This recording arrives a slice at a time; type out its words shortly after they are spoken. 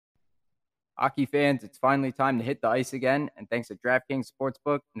Hockey fans, it's finally time to hit the ice again, and thanks to DraftKings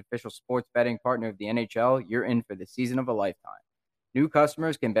Sportsbook, an official sports betting partner of the NHL, you're in for the season of a lifetime. New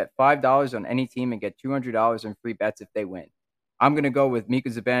customers can bet $5 on any team and get $200 in free bets if they win. I'm going to go with Mika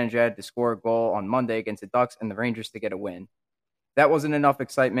Zibanejad to score a goal on Monday against the Ducks and the Rangers to get a win. If that wasn't enough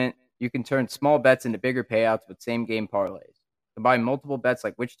excitement, you can turn small bets into bigger payouts with same-game parlays. Combine multiple bets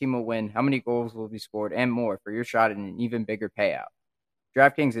like which team will win, how many goals will be scored, and more for your shot at an even bigger payout.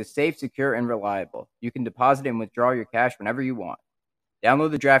 DraftKings is safe, secure, and reliable. You can deposit and withdraw your cash whenever you want.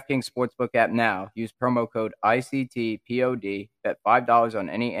 Download the DraftKings Sportsbook app now. Use promo code ICTPOD. Bet $5 on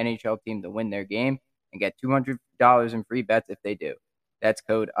any NHL team to win their game and get $200 in free bets if they do. That's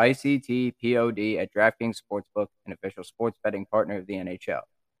code ICTPOD at DraftKings Sportsbook, an official sports betting partner of the NHL.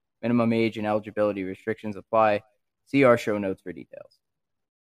 Minimum age and eligibility restrictions apply. See our show notes for details.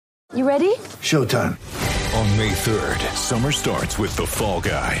 You ready? Showtime. On May 3rd, summer starts with The Fall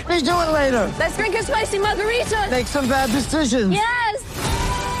Guy. Let's do it later. Let's drink a spicy margarita. Make some bad decisions. Yes!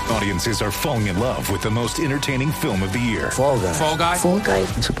 Audiences are falling in love with the most entertaining film of the year. Fall Guy. Fall Guy? Fall guy.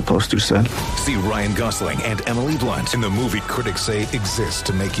 That's what the poster said. See Ryan Gosling and Emily Blunt in the movie critics say exists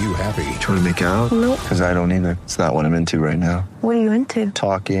to make you happy. Trying to make it out? Nope. Because I don't either. It's not what I'm into right now. What are you into?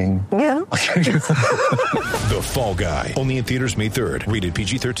 Talking. Yeah. The Fall Guy. Only in theaters May 3rd. Rated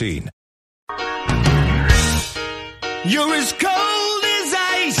PG-13. You're as cold as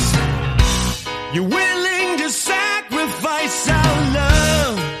ice. You're willing to sacrifice our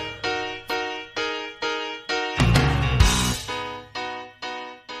love.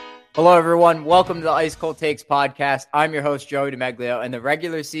 Hello, everyone. Welcome to the Ice Cold Takes podcast. I'm your host, Joey DiMeglio, and the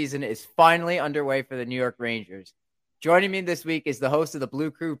regular season is finally underway for the New York Rangers. Joining me this week is the host of the Blue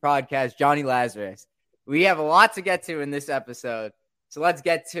Crew podcast, Johnny Lazarus. We have a lot to get to in this episode, so let's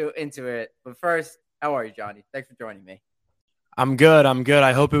get into it. But first, how are you, Johnny? Thanks for joining me. I'm good.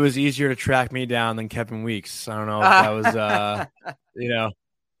 I hope it was easier to track me down than Kevin Weeks. I don't know if that was,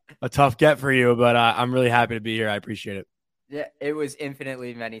 a tough get for you, but I'm really happy to be here. I appreciate it. Yeah, it was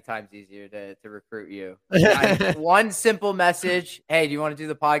infinitely many times easier to recruit you. One simple message. Hey, do you want to do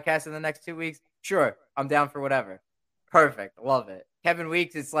the podcast in the next 2 weeks? Sure. I'm down for whatever. Perfect. Love it. Kevin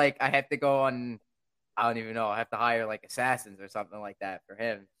Weeks, it's like I have to go on, I don't even know. I have to hire like assassins or something like that for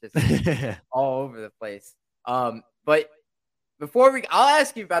him. Just all over the place. But before I'll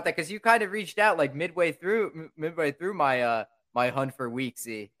ask you about that because you kind of reached out like midway through my my hunt for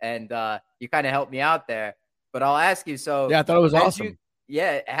Weeksy, and you kind of helped me out there. But I'll ask you. So yeah, I thought it was awesome.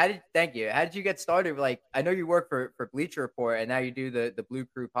 Thank you. How did you get started? Like, I know you work for Bleacher Report, and now you do the Blue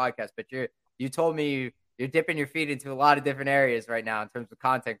Crew podcast. But you told me you're dipping your feet into a lot of different areas right now in terms of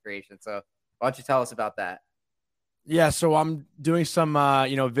content creation. So why don't you tell us about that? Yeah, so I'm doing some,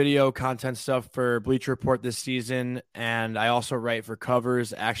 video content stuff for Bleacher Report this season, and I also write for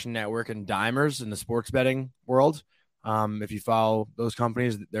Covers, Action Network, and Dimers in the sports betting world. If you follow those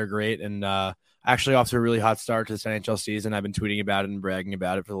companies, they're great, and actually off to a really hot start to this NHL season. I've been tweeting about it and bragging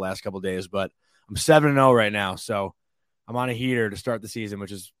about it for the last couple of days, but I'm 7-0 right now, so I'm on a heater to start the season,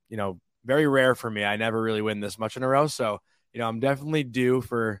 which is, very rare for me. I never really win this much in a row, so, I'm definitely due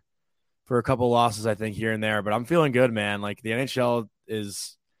for a couple of losses, I think, here and there, but I'm feeling good, man. Like, the NHL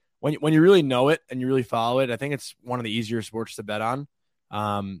is when you really know it and you really follow it, I think it's one of the easier sports to bet on.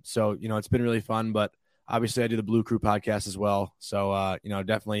 So, it's been really fun, but obviously I do the Blue Crew podcast as well. So,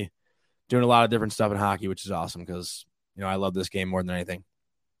 definitely doing a lot of different stuff in hockey, which is awesome because, I love this game more than anything.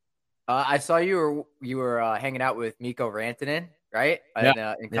 I saw you were hanging out with Mikko Rantanen, right?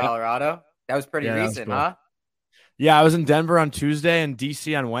 In Colorado. That was pretty recent, cool. Huh? Yeah, I was in Denver on Tuesday and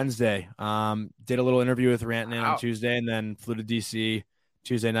DC on Wednesday. Did a little interview with Rantanen on Tuesday and then flew to DC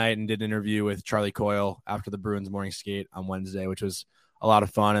Tuesday night and did an interview with Charlie Coyle after the Bruins morning skate on Wednesday, which was a lot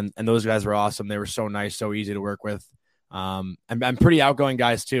of fun. And those guys were awesome. They were so nice, so easy to work with. And pretty outgoing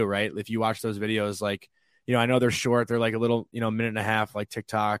guys too, right? If you watch those videos, like, I know they're short. They're like a little, minute and a half, like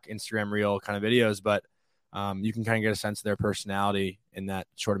TikTok, Instagram reel kind of videos, but you can kind of get a sense of their personality in that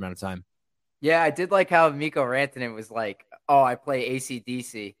short amount of time. Yeah, I did like how Mikko Rantanen was like, "Oh, I play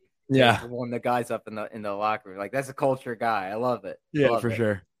AC/DC." Yeah, one of the guys up in the locker room. Like, that's a culture guy. I love it. Yeah, for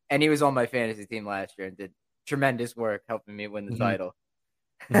sure. And he was on my fantasy team last year and did tremendous work helping me win the title.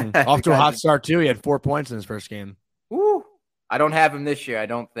 Off to a hot start too. He had 4 points in his first game. Woo! I don't have him this year, I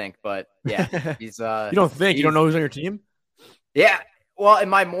don't think, but yeah, he's. You don't think? You don't know who's on your team? Yeah. Well, in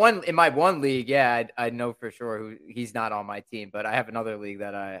my one league, yeah, I know for sure who he's not on my team, but I have another league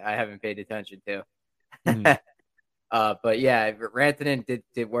that I haven't paid attention to. But yeah, Rantanen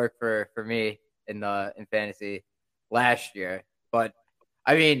did work for me in fantasy last year. But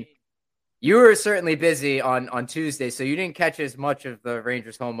I mean, you were certainly busy on Tuesday, so you didn't catch as much of the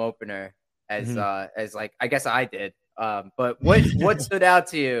Rangers home opener as like I guess I did. But what stood out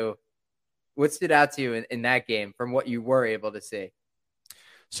to you? What stood out to you in that game from what you were able to see?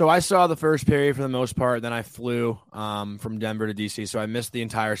 So I saw the first period for the most part. Then I flew from Denver to DC. So I missed the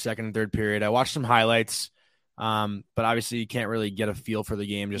entire second and third period. I watched some highlights, but obviously you can't really get a feel for the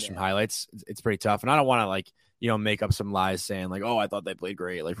game just from highlights. It's pretty tough. And I don't want to make up some lies saying like, oh, I thought they played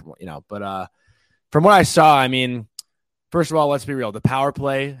great. But from what I saw, I mean, first of all, let's be real. The power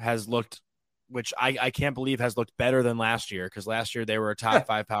play has looked, which I can't believe has looked better than last year. Cause last year they were a top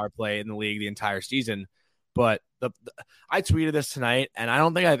 5 power play in the league the entire season. But I tweeted this tonight, and I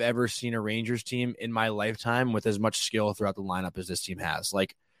don't think I've ever seen a Rangers team in my lifetime with as much skill throughout the lineup as this team has.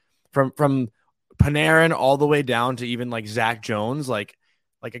 Like from Panarin all the way down to even like Zach Jones, like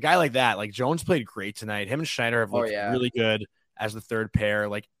a guy like that. Like Jones played great tonight. Him and Schneider have looked really good as the third pair.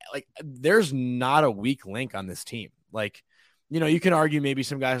 Like there's not a weak link on this team. Like, you can argue maybe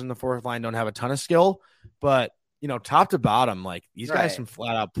some guys on the fourth line don't have a ton of skill, but top to bottom, like these guys can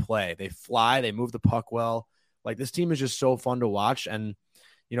flat out play. They fly, they move the puck well. Like this team is just so fun to watch. And,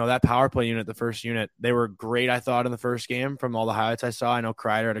 that power play unit, the first unit, they were great, I thought, in the first game from all the highlights I saw. I know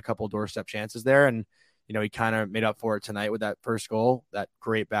Kreider had a couple doorstep chances there, and, he kind of made up for it tonight with that first goal, that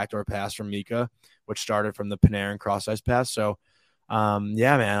great backdoor pass from Mika, which started from the Panarin cross-ice pass. So,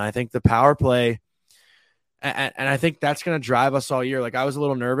 yeah, man, I think the power play, and I think that's going to drive us all year. Like I was a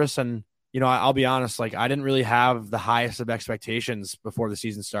little nervous, and, I'll be honest, like I didn't really have the highest of expectations before the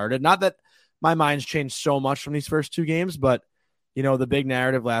season started. Not that my mind's changed so much from these first 2 games, but the big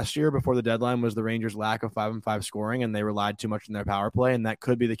narrative last year before the deadline was the Rangers' lack of 5-on-5 scoring, and they relied too much on their power play. And that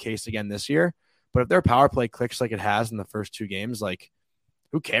could be the case again this year. But if their power play clicks like it has in the first 2 games, like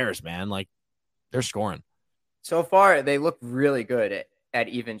who cares, man? Like they're scoring. So far, they look really good at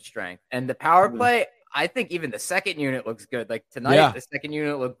even strength, and the power play, I think even the second unit looks good. Like tonight, the second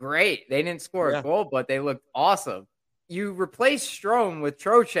unit looked great. They didn't score a goal, but they looked awesome. You replace Strome with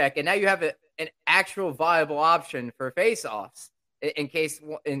Trocheck, and now you have an actual viable option for faceoffs in case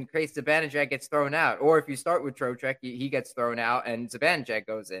Zibanejad gets thrown out. Or if you start with Trocheck, he gets thrown out and Zibanejad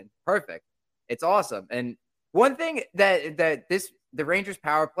goes in. Perfect. It's awesome. And one thing that the Rangers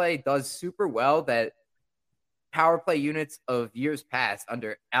power play does super well that power play units of years past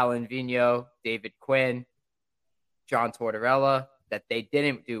under Alan Vigneault, David Quinn, John Tortorella, that they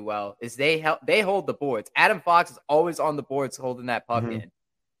didn't do well is they hold the boards. Adam Fox is always on the boards holding that puck in.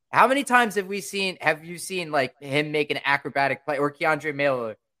 How many times have you seen like him make an acrobatic play, or Keandre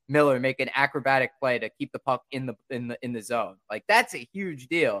Miller make an acrobatic play to keep the puck in the zone? Like that's a huge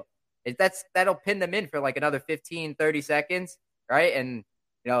deal. That'll pin them in for like another 15, 30 seconds, right? And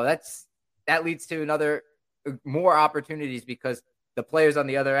that leads to more opportunities because the players on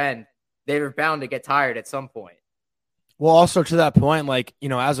the other end, they're bound to get tired at some point. Well, also to that point, like,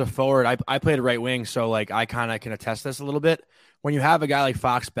 as a forward, I played right wing. So like, I kind of can attest this a little bit. When you have a guy like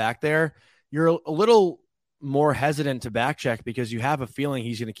Fox back there, you're a little more hesitant to back check because you have a feeling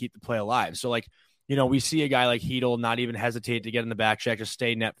he's going to keep the play alive. So like, we see a guy like Hedl not even hesitate to get in the back check, just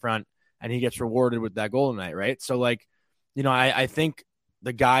stay net front, and he gets rewarded with that goal tonight. Right. So like, I think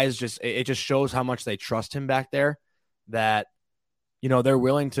the guys it just shows how much they trust him back there, that, they're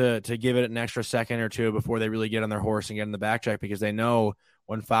willing to give it an extra second or 2 before they really get on their horse and get in the back check, because they know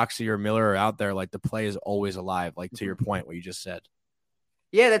when Foxy or Miller are out there, like the play is always alive, like to your point, what you just said.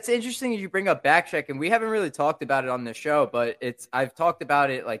 Yeah, that's interesting you bring up back check, and we haven't really talked about it on the show, but I've talked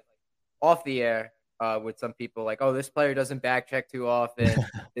about it like off the air with some people, like, oh, this player doesn't back check too often.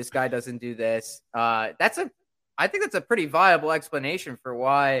 This guy doesn't do this. I think that's a pretty viable explanation for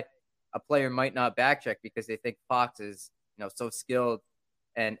why a player might not back check, because they think Fox is, so skilled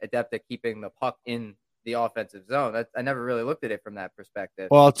and adept at keeping the puck in the offensive zone. I never really looked at it from that perspective.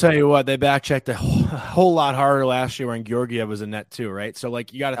 Well, I'll tell you what, they back checked a whole lot harder last year when Georgiev was in net too, right? So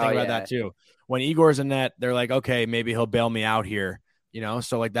like, you got to think about that too. When Igor's in net, they're like, okay, maybe he'll bail me out here,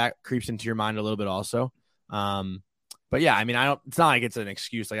 so like that creeps into your mind a little bit also. But yeah, I mean, it's not like it's an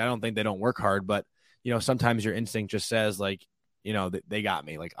excuse. Like, I don't think they don't work hard, but sometimes your instinct just says like, they got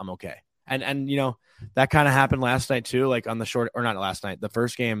me, like I'm okay. And that kind of happened last night too, like on the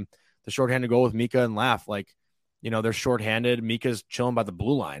first game, the shorthanded goal with Mika and Laugh, like, they're shorthanded. Mika's chilling by the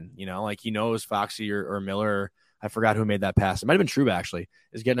blue line, like he knows Foxy or Miller, I forgot who made that pass. It might've been Trouba actually,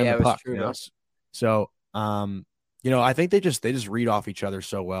 is getting in the puck. So, I think they just read off each other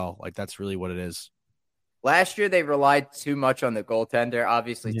so well. Like that's really what it is. Last year, they relied too much on the goaltender,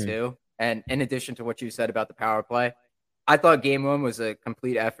 obviously too. And in addition to what you said about the power play, I thought game 1 was a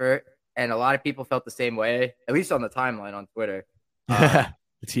complete effort. And a lot of people felt the same way, at least on the timeline on Twitter. The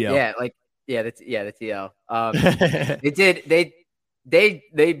TL. Yeah, the TL. They they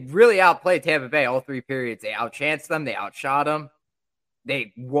really outplayed Tampa Bay all 3 periods. They outchanced them. They outshot them.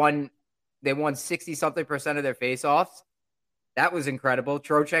 They won 60-something% of their faceoffs. That was incredible.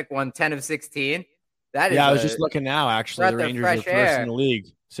 Trocheck won 10 of 16. That is I was just looking now, actually. The Rangers are first in the league,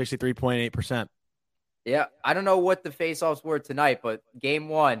 63.8%. Yeah, I don't know what the faceoffs were tonight, but game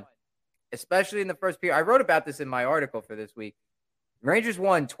 1, especially in the first period. I wrote about this in my article for this week. Rangers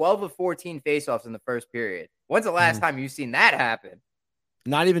won 12 of 14 faceoffs in the first period. When's the last time you've seen that happen?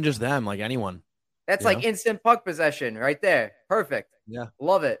 Not even just them, like anyone. That's like instant puck possession right there. Perfect. Yeah.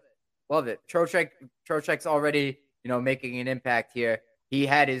 Love it. Love it. Trocheck's already, making an impact here. He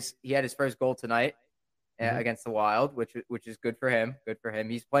had his first goal tonight against the Wild, which is good for him. Good for him.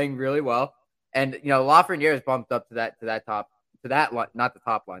 He's playing really well. And Lafreniere is bumped up to that line, not the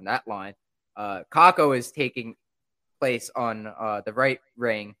top line, that line. Kakko is taking place on the right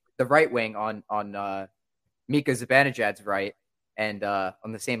wing on Mika Zibanejad's right, and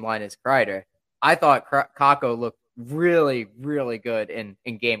on the same line as Kreider. I thought Kakko looked really, really good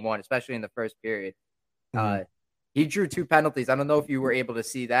in game 1, especially in the first period. He drew 2 penalties. I don't know if you were able to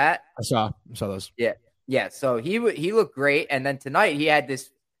see that. I saw those. Yeah. So he looked great, and then tonight he had this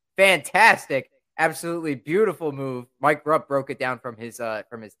fantastic, absolutely beautiful move. Mike Rupp broke it down from his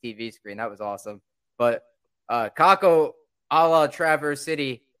TV screen. That was awesome. But Kakko, a la Traverse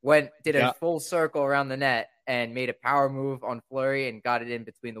City, did a full circle around the net and made a power move on Fleury and got it in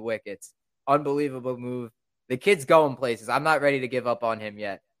between the wickets. Unbelievable move. The kid's going places. I'm not ready to give up on him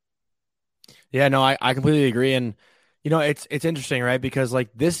yet. Yeah, no, I completely agree. And, it's interesting, right? Because, like,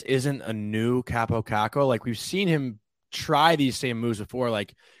 this isn't a new Kaapo Kakko. Like, we've seen him try these same moves before.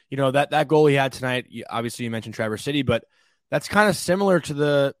 Like, that goal he had tonight, obviously you mentioned Traverse City, but that's kind of similar to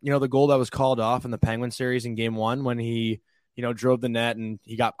the goal that was called off in the Penguin series in game 1 when he, drove the net and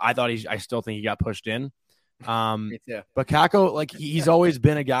I still think he got pushed in. Me too. But Kakko, like, he's always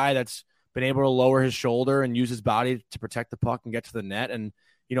been a guy that's been able to lower his shoulder and use his body to protect the puck and get to the net. And,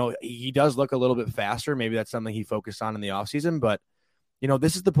 he does look a little bit faster. Maybe that's something he focused on in the offseason. But,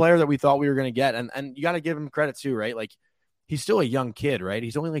 this is the player that we thought we were going to get. And you got to give him credit too, right? Like, he's still a young kid, right?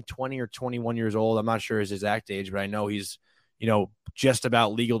 He's only like 20 or 21 years old. I'm not sure his exact age, but I know he's, just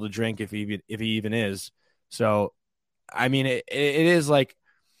about legal to drink if he even is. So, I mean, it is like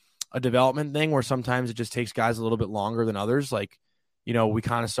a development thing where sometimes it just takes guys a little bit longer than others. Like, we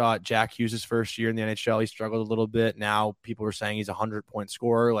kind of saw it Jack Hughes' first year in the NHL. He struggled a little bit. Now people are saying he's a 100-point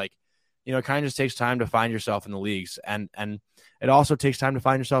scorer. Like, it kind of just takes time to find yourself in the leagues. And it also takes time to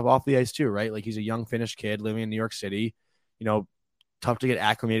find yourself off the ice too, right? Like, he's a young Finnish kid living in New York City, tough to get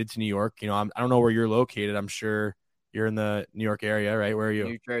acclimated to New York. I don't know where you're located. I'm sure you're in the New York area, right? Where are you?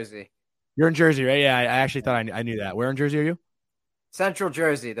 New Jersey. You're in Jersey, right? Yeah, I actually thought I knew that. Where in Jersey are you? Central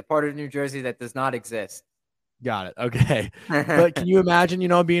Jersey, the part of New Jersey that does not exist. Got it. Okay. But can you imagine,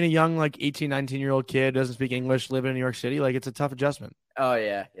 being a young, like 18, 19-year-old kid, doesn't speak English, living in New York City? Like, it's a tough adjustment. Oh,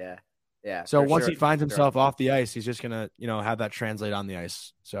 yeah. So once he finds himself off the ice, he's just going to, have that translate on the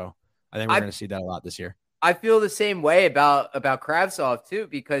ice. So I think we're going to see that a lot this year. I feel the same way about Kravtsov too,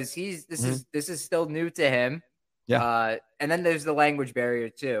 because this is still new to him. Yeah. And then there's the language barrier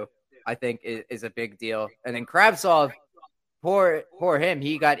too, I think is a big deal. And then Kravtsov, poor him,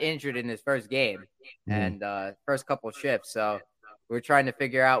 he got injured in his first game and first couple of shifts. So we're trying to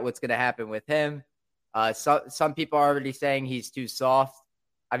figure out what's going to happen with him. Some people are already saying he's too soft.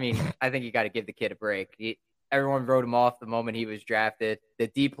 I mean, I think you got to give the kid a break. Everyone wrote him off the moment he was drafted. The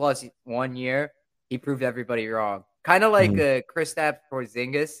D+ 1 year, he proved everybody wrong. Kind of like Kristaps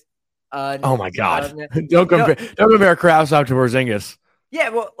Porzingis. Oh my God! Don't compare Kravtsov to Porzingis. Yeah,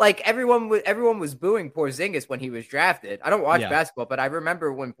 well, like everyone was booing Porzingis when he was drafted. I don't watch basketball, but I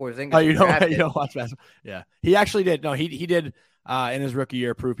remember when Porzingis. You don't watch basketball. Yeah, he actually did. No, he did in his rookie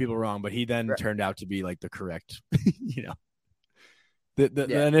year prove people wrong, but he then turned out to be like the correct.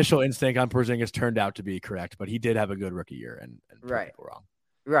 The initial instinct on Porzingis turned out to be correct, but he did have a good rookie year and proved people wrong.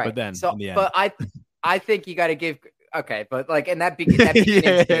 Right. But then, so, in the end, but I think you got to give. Okay, but like, and that begins.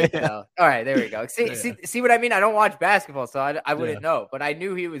 All right, there we go. See what I mean? I don't watch basketball, so I wouldn't know. But I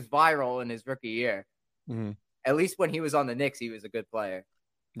knew he was viral in his rookie year. Mm-hmm. At least when he was on the Knicks, he was a good player.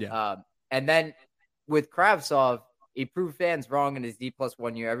 Yeah. And then with Kravtsov, he proved fans wrong in his D+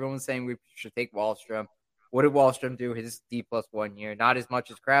 1 year. Everyone's saying we should take Wahlstrom. What did Wahlstrom do his D+ 1 year? Not as much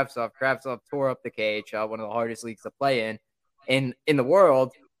as Kravtsov. Kravtsov tore up the KHL, one of the hardest leagues to play in the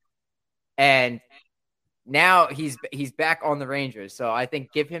world. And now he's back on the Rangers. So I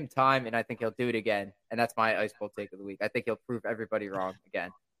think give him time, and I think he'll do it again. And that's my ice cold take of the week. I think he'll prove everybody wrong again.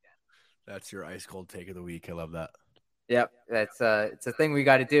 That's your ice cold take of the week. I love that. Yep, that's it's a thing we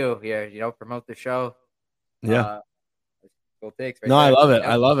got to do here. Promote the show. Yeah. Cool takes. Right No, there. I love it. Yep.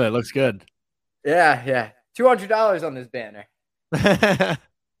 I love it. It looks good. Yeah. $200 on this banner. Well,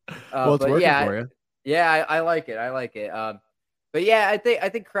 it's working for you. Yeah, I like it. But yeah, I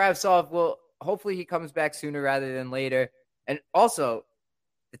think Kravtsov will. Hopefully, he comes back sooner rather than later. And also,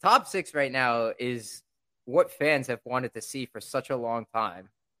 the top 6 right now is what fans have wanted to see for such a long time.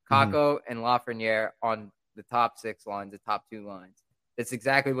 Kakko and Lafreniere on the top 6 lines, the top 2 lines. That's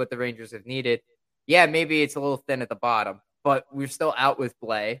exactly what the Rangers have needed. Yeah, maybe it's a little thin at the bottom, but we're still out with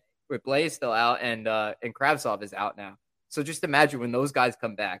Blais. Blais is still out, and Kravtsov is out now. So just imagine when those guys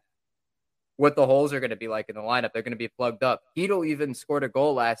come back, what the holes are going to be like in the lineup. They're going to be plugged up. Hedl even scored a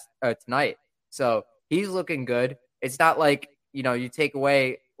goal tonight, so he's looking good. It's not like, you take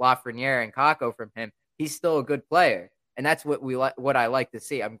away Lafreniere and Kakko from him. He's still a good player, and that's what I like to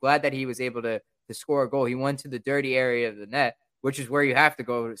see. I'm glad that he was able to score a goal. He went to the dirty area of the net, which is where you have to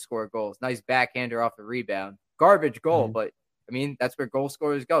go to score goals. Nice backhander off the rebound. Garbage goal, but, I mean, that's where goal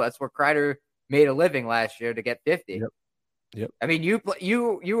scorers go. That's where Kreider made a living last year to get 50. Yep. I mean, you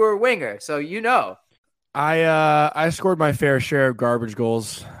were a winger, so I scored my fair share of garbage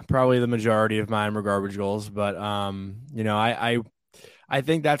goals. Probably the majority of mine were garbage goals, but I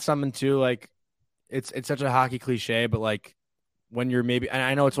think that's something too. Like, it's such a hockey cliche, but like when you're maybe, and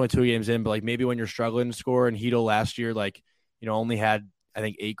I know it's only 2 games in, but like maybe when you're struggling to score, and Hedl last year, like, only had, I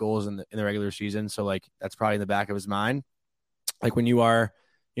think, 8 goals in the regular season, so like that's probably in the back of his mind. Like when you are,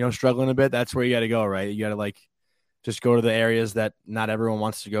 struggling a bit, that's where you got to go, right? You got to like just go to the areas that not everyone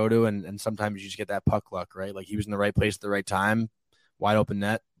wants to go to, and sometimes you just get that puck luck, right? Like he was in the right place at the right time, wide open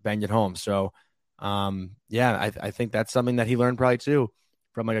net, banged it home. So, I think that's something that he learned probably too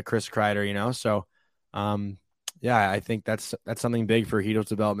from like a Chris Kreider, So, I think that's something big for Hedl's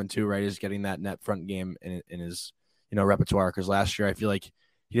development too, right? Is getting that net front game in his repertoire. Because last year I feel like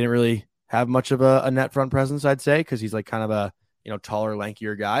he didn't really have much of a net front presence, I'd say, because he's like kind of a taller,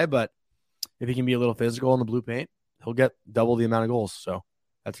 lankier guy. But if he can be a little physical in the blue paint, he'll get double the amount of goals. So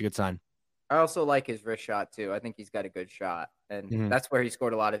that's a good sign. I also like his wrist shot too. I think he's got a good shot, and that's where he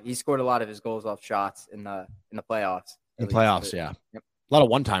scored a lot of his goals off shots in the playoffs. In playoffs, yeah. Yep. A lot of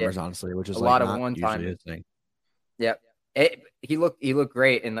one-timers, honestly, which is a lot of one-timers. Yep. He looked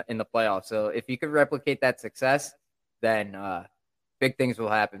great in the playoffs. So if you could replicate that success, then big things will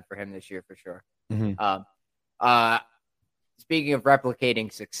happen for him this year for sure. Speaking of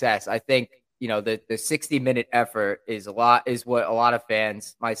replicating success, I think the 60-minute effort is what a lot of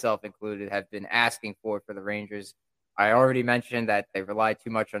fans, myself included, have been asking for the Rangers. I already mentioned that they relied too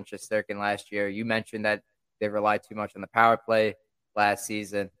much on Shesterkin last year. You mentioned that they relied too much on the power play last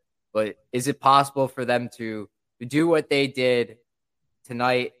season. But is it possible for them to do what they did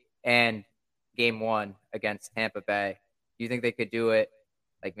tonight and Game 1 against Tampa Bay? Do you think they could do it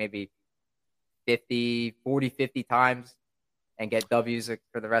like maybe 50 times and get W's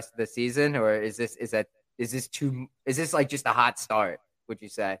for the rest of the season? Or is this like just a hot start, would you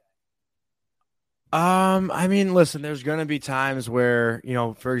say? I mean, listen, there's going to be times where,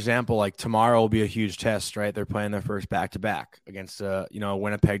 for example, like tomorrow will be a huge test, right? They're playing their first back-to-back against a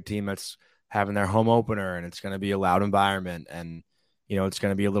Winnipeg team that's having their home opener, and it's going to be a loud environment, and, it's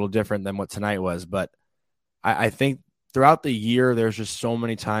going to be a little different than what tonight was. But I think throughout the year, there's just so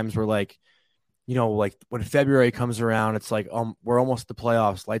many times where like when February comes around, it's like, we're almost at the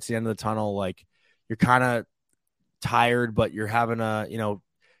playoffs, lights the end of the tunnel. Like you're kind of tired, but you're having to,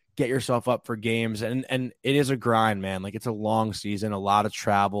 get yourself up for games. And it is a grind, man. Like it's a long season, a lot of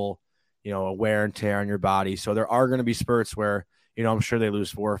travel, a wear and tear on your body. So there are going to be spurts where, I'm sure they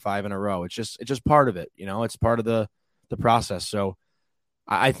lose 4 or 5 in a row. It's just part of it. It's part of the process. So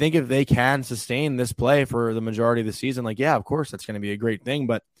I think if they can sustain this play for the majority of the season, like, yeah, of course, that's going to be a great thing.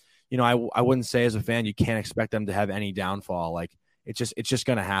 But I wouldn't say as a fan, you can't expect them to have any downfall. Like it's just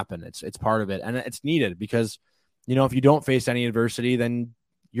going to happen. It's part of it. And it's needed because, if you don't face any adversity, then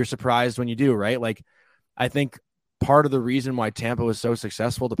you're surprised when you do, right? Like I think part of the reason why Tampa was so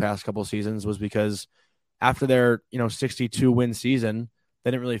successful the past couple of seasons was because after their, 62 win season,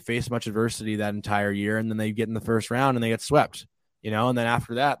 they didn't really face much adversity that entire year. And then they get in the first round and they get swept, and then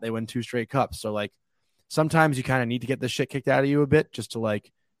after that they win 2 straight cups. So like sometimes you kind of need to get the shit kicked out of you a bit just to like,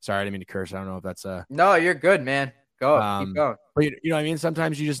 sorry, I didn't mean to curse. I don't know if that's No, you're good, man. Go, keep going. But you know what I mean?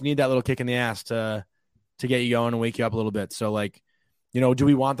 Sometimes you just need that little kick in the ass to get you going and wake you up a little bit. So like, do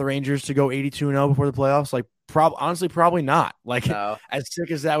we want the Rangers to go 82-0 before the playoffs? Like, honestly, probably not. Like, no. As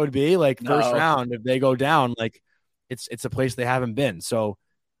sick as that would be, like first round, if they go down, like it's a place they haven't been. So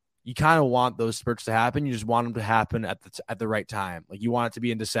you kind of want those spurts to happen. You just want them to happen at the right time. Like you want it to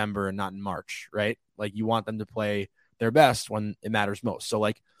be in December and not in March, right? Like you want them to play their best when it matters most. So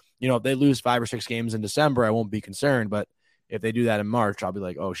like, if they lose 5 or 6 games in December, I won't be concerned. But if they do that in March, I'll be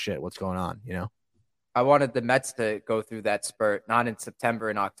like, oh shit, what's going on? I wanted the Mets to go through that spurt, not in September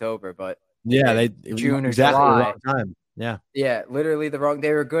and October, but yeah, June or exactly July. the wrong time. Yeah, literally the wrong.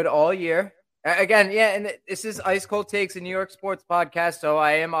 They were good all year. Again, yeah, and this is Ice Cold Takes, a New York sports podcast, so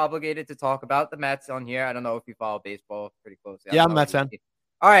I am obligated to talk about the Mets on here. I don't know if you follow baseball pretty closely. Yeah, I'm a Mets fan.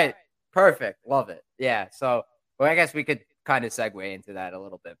 All right, perfect, love it. Yeah, so I guess we could kind of segue into that a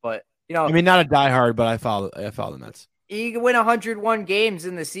little bit, but I mean, not a diehard, but I follow the Mets. You can win 101 games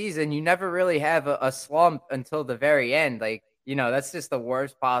in the season. You never really have a slump until the very end. Like, that's just the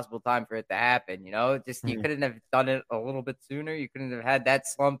worst possible time for it to happen. You couldn't have done it a little bit sooner. You couldn't have had that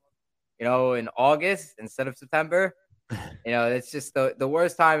slump, in August instead of September. It's just the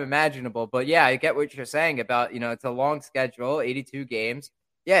worst time imaginable. But yeah, I get what you're saying about, it's a long schedule, 82 games.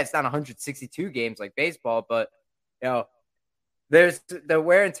 Yeah, it's not 162 games like baseball, but, there's the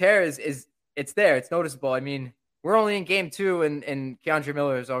wear and tear it's there. It's noticeable. I mean, we're only in game 2 and Keandre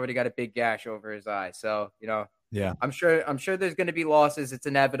Miller has already got a big gash over his eye. So, yeah, I'm sure there's going to be losses. It's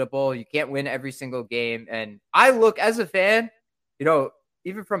inevitable. You can't win every single game. And I look as a fan,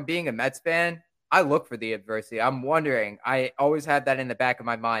 even from being a Mets fan, I look for the adversity. I'm wondering, I always have that in the back of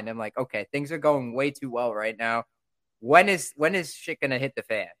my mind. I'm like, okay, things are going way too well right now. When is shit going to hit the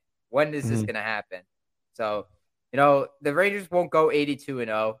fan? When is this going to happen? So, the Rangers won't go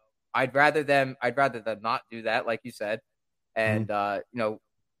 82-0. I'd rather them not do that, like you said, and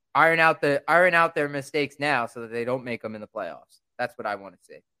iron out their mistakes now so that they don't make them in the playoffs. That's what I want to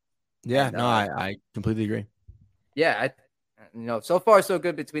see. Yeah, and, I completely agree. Yeah, so far so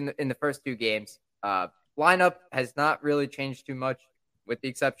good in the first 2 games. Lineup has not really changed too much, with the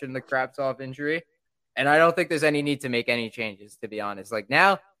exception of the Kravtsov injury, and I don't think there's any need to make any changes, to be honest. Like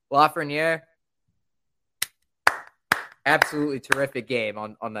now, Lafreniere. Absolutely terrific game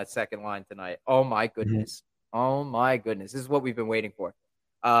on that second line tonight. Oh my goodness. Oh my goodness. This is what we've been waiting for.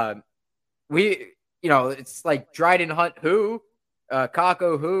 It's like Dryden Hunt who,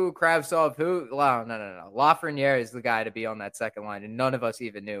 Kakko who, Kravtsov who. Wow, no. Lafreniere is the guy to be on that second line, and none of us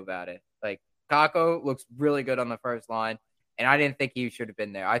even knew about it. Like Kakko looks really good on the first line, and I didn't think he should have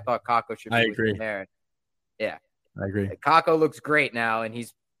been there. I thought Kakko should be with there. Yeah. I agree. Kakko looks great now, and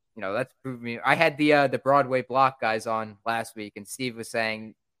he's that's proved me. I had the Broadway block guys on last week, and Steve was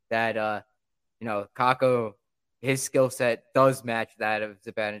saying that, Kakko, his skill set does match that of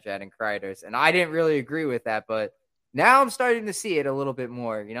Zibanejad and Kreider's. And I didn't really agree with that, but now I'm starting to see it a little bit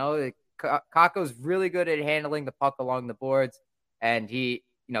more. Kakko's really good at handling the puck along the boards, and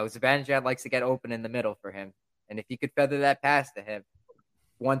Zibanejad likes to get open in the middle for him. And if he could feather that pass to him,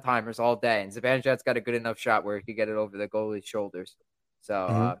 one-timers all day. And Zibanejad's got a good enough shot where he could get it over the goalie's shoulders.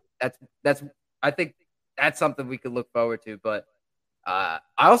 So that's I think that's something we could look forward to. But I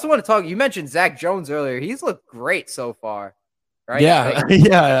also want to talk. You mentioned Zach Jones earlier. He's looked great so far, right?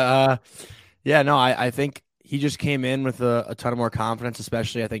 Yeah, No, I think he just came in with a ton of more confidence,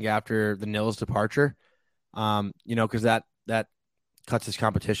 especially I think after the Nils departure. Because that cuts his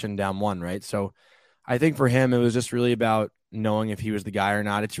competition down 1, right? So I think for him, it was just really about knowing if he was the guy or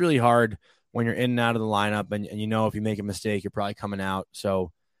not. It's really hard when you're in and out of the lineup and if you make a mistake, you're probably coming out.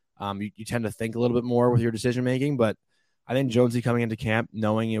 So you tend to think a little bit more with your decision making. But I think Jonesy coming into camp,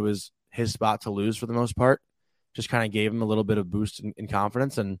 knowing it was his spot to lose for the most part, just kind of gave him a little bit of boost in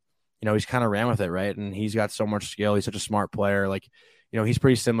confidence. And, he's kind of ran with it, right? And he's got so much skill. He's such a smart player. Like, he's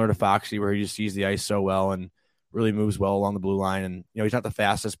pretty similar to Foxy, where he just sees the ice so well and really moves well along the blue line. And, he's not the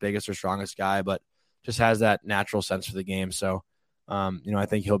fastest, biggest, or strongest guy, but just has that natural sense for the game. So, I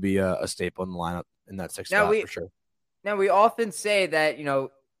think he'll be a staple in the lineup in that 6th spot for sure. Now, we often say that,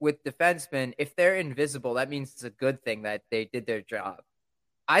 with defensemen, if they're invisible, that means it's a good thing that they did their job.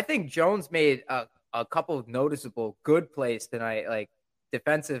 I think Jones made a couple of noticeable good plays tonight, like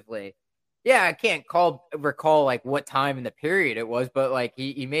defensively. Yeah, I can't recall like what time in the period it was, but like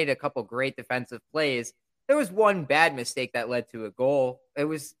he made a couple great defensive plays. There was one bad mistake that led to a goal. It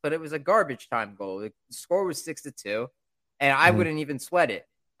was a garbage time goal. The score was 6-2. And I wouldn't even sweat it.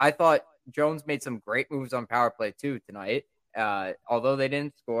 I thought Jones made some great moves on power play too tonight. Although they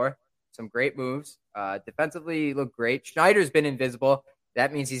didn't score, some great moves. Defensively, he looked great. Schneider's been invisible.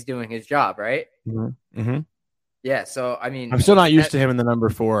 That means he's doing his job, right? Mm-hmm. Yeah. So I mean, I'm still not used to him in the number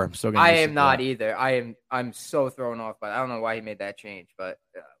 4. I'm still. I am not either. I'm so thrown off by. I don't know why he made that change, but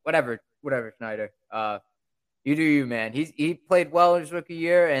whatever, Schneider. You do you, man. He played well in his rookie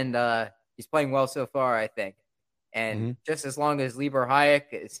year, and he's playing well so far, I think. And just as long as Lieber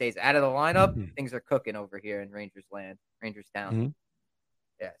Hayek stays out of the lineup, things are cooking over here in Rangers land, Rangers town.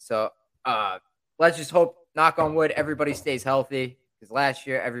 Yeah. So let's just hope, knock on wood, everybody stays healthy, because last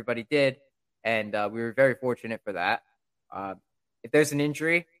year everybody did. And we were very fortunate for that. If there's an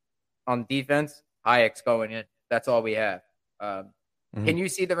injury on defense, Hayek's going in. That's all we have. Can you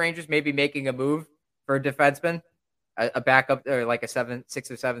see the Rangers maybe making a move for a defenseman, a backup, or like a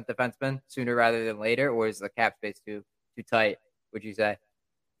 6th or 7th defenseman sooner rather than later, or is the cap space too tight? Would you say?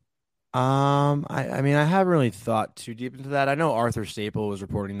 I mean, I haven't really thought too deep into that. I know Arthur Staple was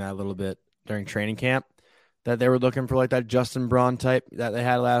reporting that a little bit during training camp, that they were looking for like that Justin Braun type that they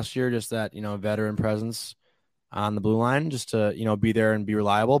had last year, just that, veteran presence on the blue line, just to, be there and be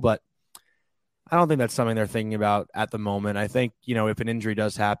reliable. But I don't think that's something they're thinking about at the moment. I think, if an injury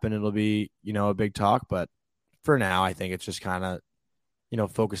does happen, it'll be, a big talk. But for now, I think it's just kind of,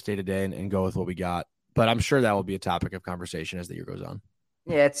 focus day to day and go with what we got. But I'm sure that will be a topic of conversation as the year goes on.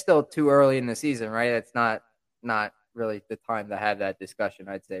 Yeah, it's still too early in the season, right? It's not really the time to have that discussion,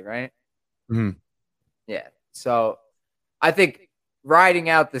 I'd say, right? Mm-hmm. Yeah. So I think riding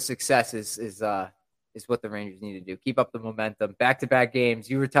out the success is what the Rangers need to do. Keep up the momentum. Back-to-back games.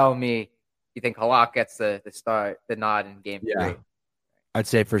 You were telling me you think Halak gets the nod in game 3. I'd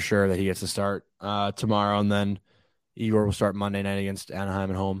say for sure that he gets to start tomorrow, and then Igor will start Monday night against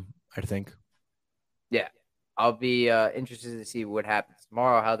Anaheim at home, I think. Yeah. I'll be interested to see what happens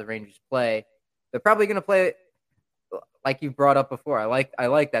tomorrow, how the Rangers play. They're probably going to play like you brought up before. I like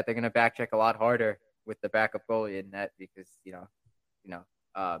that they're going to back check a lot harder with the backup goalie in net because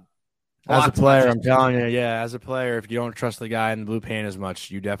as a player, I'm telling you, as a player, if you don't trust the guy in the blue paint as much,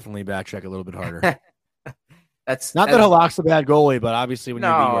 you definitely back check a little bit harder. That's not that Halak's a bad goalie, but obviously when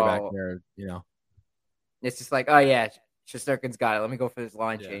you're back there, it's just like, oh yeah, Shesterkin's got it. Let me go for this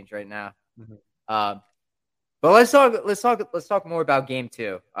line change right now. Mm-hmm. But let's talk more about game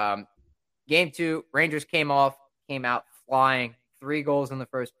 2. Game 2, Rangers came out flying. 3 goals in the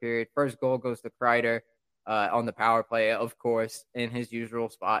first period. First goal goes to Kreider on the power play, of course, in his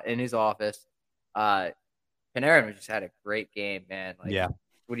usual spot in his office. Panarin just had a great game, man. What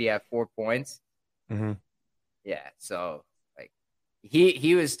do you have? 4 points? Mm-hmm. Yeah. So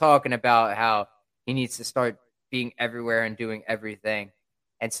he was talking about how he needs to start being everywhere and doing everything.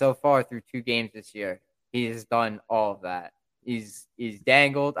 And so far through 2 games this year, he has done all of that. He's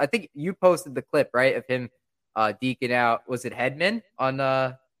dangled. I think you posted the clip, right, of him deking out. Was it Hedman on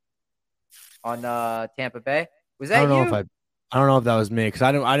Tampa Bay? Was that you? I don't know if that was me because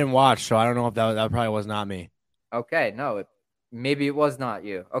I didn't watch, so I don't know if that probably was not me. Okay, no, maybe it was not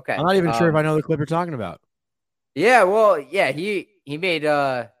you. Okay, I'm not even sure if I know the clip you're talking about. Yeah, well, yeah, he made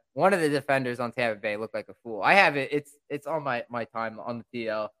one of the defenders on Tampa Bay look like a fool. I have it. It's on my time on the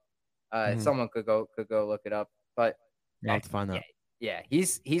TL. Someone could go look it up, but I'll have to find that. Yeah,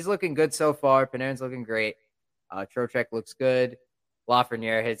 he's looking good so far. Panarin's looking great. Trocheck looks good.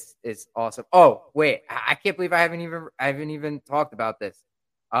 Lafreniere is awesome. Oh wait, I can't believe I haven't even talked about this.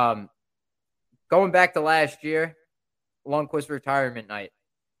 Going back to last year, Lundqvist retirement night.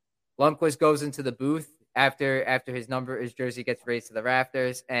 Lundqvist goes into the booth after his jersey gets raised to the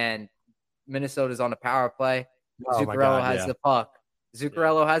rafters, and Minnesota's on a power play. Zuccarello has the puck.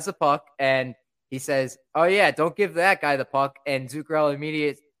 Zuccarello has the puck, and he says, "Oh yeah, don't give that guy the puck." And Zuccarello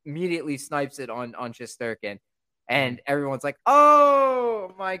immediately snipes it on Shesterkin, and everyone's like,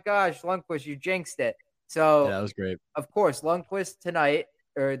 "Oh my gosh, Lundqvist, you jinxed it!" So that was great. Of course, Lundqvist tonight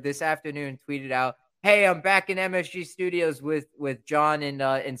or this afternoon tweeted out, "Hey, I'm back in MSG Studios with John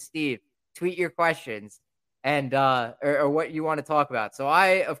and Steve. Tweet your questions and or what you want to talk about." So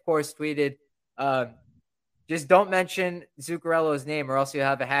I, of course, tweeted, just don't mention Zuccarello's name or else you'll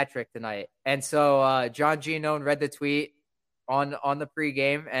have a hat trick tonight. And so John Giannone read the tweet on the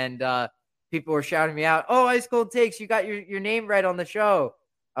pregame, and people were shouting me out, "Oh, Ice Cold Takes, you got your name read on the show."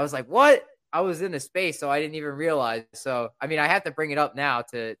 I was like, what? I was in the space, so I didn't even realize. So, I mean, I have to bring it up now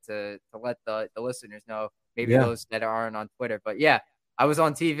to let the listeners know, maybe those that aren't on Twitter. But yeah, I was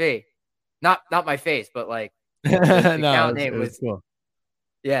on TV. Not my face, but like the account name was cool.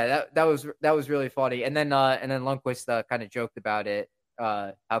 Yeah, that was really funny. And then Lundqvist kind of joked about it,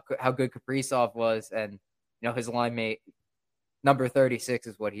 how good Kaprizov was, and his line mate number 36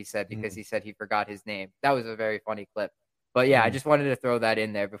 is what he said because he said he forgot his name. That was a very funny clip. But yeah, I just wanted to throw that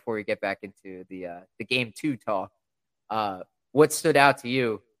in there before we get back into the game 2 talk. What stood out to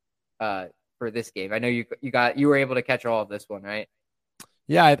you for this game? I know you were able to catch all of this one, right?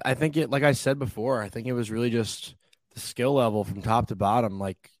 Yeah, I think it, like I said before, I think it was really just the skill level from top to bottom.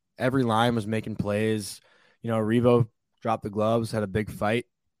 Like every line was making plays. Revo dropped the gloves, had a big fight.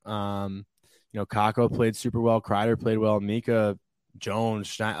 Kakko played super well. Kreider played well. Mika,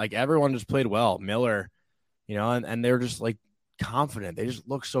 Jones, like everyone just played well. Miller, and they were just like confident. They just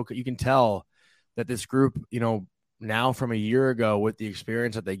look so good. You can tell that this group, now from a year ago with the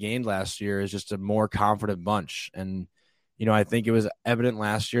experience that they gained last year is just a more confident bunch. And, I think it was evident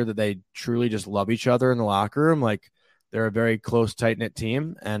last year that they truly just love each other in the locker room. Like, they're a very close, tight-knit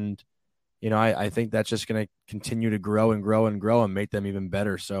team. And, I think that's just going to continue to grow and grow and grow and make them even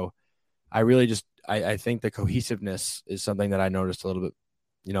better. So I really just I think the cohesiveness is something that I noticed a little bit,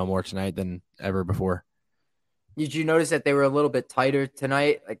 more tonight than ever before. Did you notice that they were a little bit tighter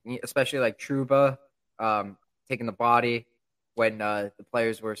tonight, like especially like Trouba taking the body when the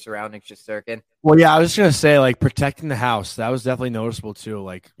players were surrounding Shesterkin? Well, yeah, I was just going to say, like, protecting the house. That was definitely noticeable, too.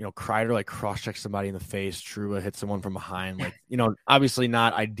 Like, Kreider, like, cross-checks somebody in the face. Trouba hits someone from behind. Like, obviously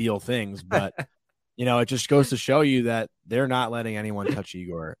not ideal things, but, it just goes to show you that they're not letting anyone touch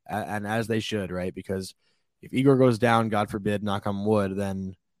Igor, and as they should, right? Because if Igor goes down, God forbid, knock on wood,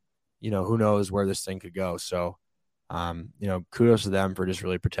 then, who knows where this thing could go. So, kudos to them for just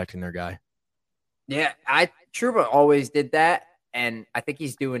really protecting their guy. Yeah, Trouba always did that, and I think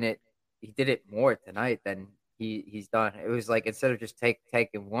he's doing it. He did it more tonight than he's done. It was like instead of just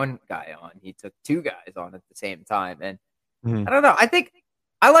taking one guy on, he took two guys on at the same time. And I don't know. I think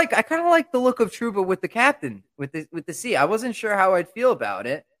I kind of like the look of Trouba with the captain with the C. I wasn't sure how I'd feel about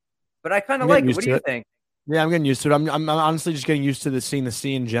it, but I kind of like it. What do you think? Yeah, I'm getting used to it. I'm honestly just getting used to seeing the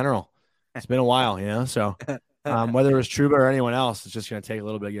C in general. It's been a while, So whether it was Trouba or anyone else, it's just going to take a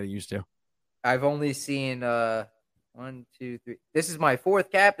little bit of getting used to. I've only seen 1, 2, 3. This is my fourth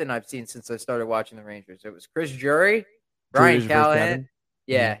captain I've seen since I started watching the Rangers. It was Chris Drury, Brian Callahan.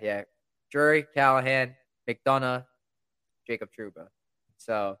 Yeah. Drury, Callahan, McDonough, Jacob Trouba.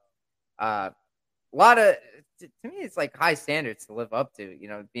 So a lot of, to me, it's like high standards to live up to,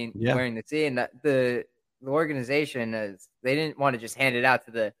 wearing the C. And the organization they didn't want to just hand it out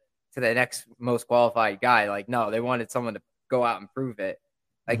to the next most qualified guy. Like, no, they wanted someone to go out and prove it.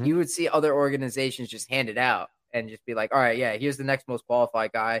 Like, you would see other organizations just hand it out and just be like, all right, yeah, here's the next most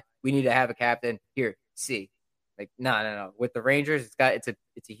qualified guy. We need to have a captain. Here, C. Like, no. With the Rangers, it's a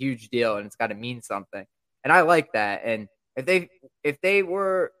huge deal, and it's got to mean something. And I like that. And if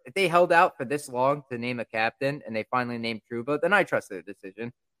they held out for this long to name a captain and they finally named Trouba, then I trust their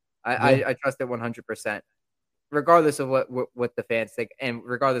decision. I trust it 100%, regardless of what the fans think and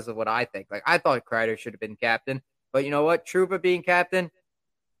regardless of what I think. Like, I thought Kreider should have been captain, but you know what? Trouba being captain,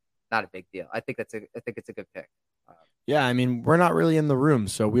 not a big deal. I think it's a good pick. Yeah, I mean, we're not really in the room,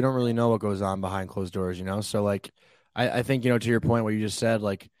 so we don't really know what goes on behind closed doors, So, like, I think, to your point, what you just said,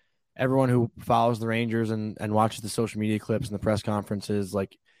 like, everyone who follows the Rangers and watches the social media clips and the press conferences,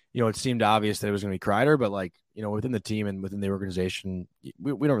 like, it seemed obvious that it was going to be Kreider, but, like, within the team and within the organization,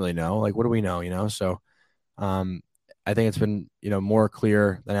 we don't really know. Like, what do we know, So, I think it's been, more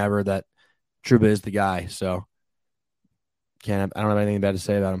clear than ever that Trouba is the guy. So, I don't have anything bad to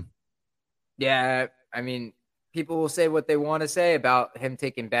say about him. Yeah, I mean, people will say what they want to say about him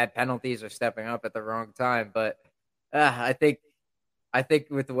taking bad penalties or stepping up at the wrong time, but I think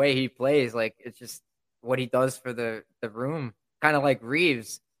with the way he plays, like, it's just what he does for the room, kind of like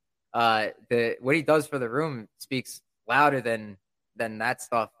Reeves. What he does for the room speaks louder than that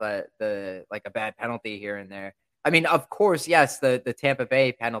stuff. Like a bad penalty here and there. I mean, of course, yes, the Tampa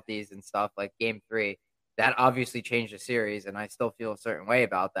Bay penalties and stuff like Game 3, that obviously changed the series, and I still feel a certain way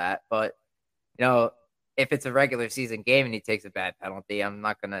about that, but. If it's a regular season game and he takes a bad penalty, I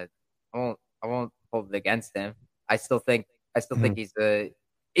won't hold it against him. I still think he's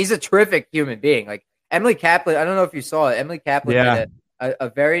a terrific human being. Like Emily Kaplan, I don't know if you saw it. Emily Kaplan did a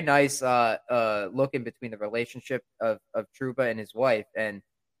very nice look in between the relationship of Trouba and his wife. And,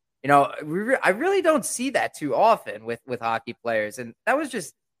 I really don't see that too often with hockey players. And that was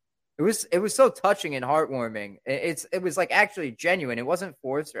just, it was so touching and heartwarming. It was like actually genuine. It wasn't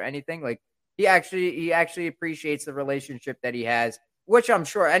forced or anything. Like, he actually appreciates the relationship that he has, which I'm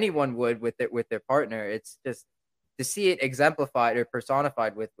sure anyone would with their partner. It's just to see it exemplified or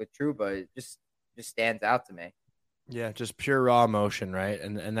personified with Trouba, it just stands out to me. Yeah, just pure raw emotion, right?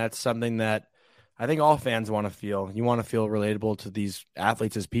 And that's something that I think all fans want to feel. You want to feel relatable to these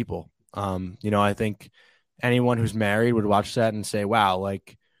athletes as people. I think anyone who's married would watch that and say, wow,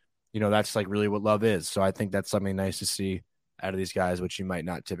 like, that's like really what love is. So I think that's something nice to see out of these guys, which you might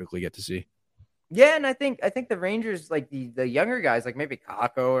not typically get to see. Yeah, and I think the Rangers, like the younger guys, like maybe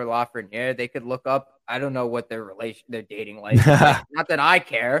Kakko or Lafreniere, they could look up. I don't know what their dating life is. Not that I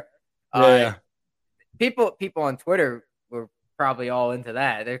care. People on Twitter were probably all into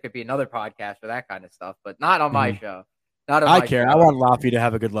that. There could be another podcast for that kind of stuff, but not on my show. Not on I my care. show. I want Laffy to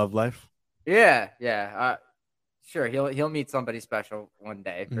have a good love life. Yeah. Sure, he'll meet somebody special one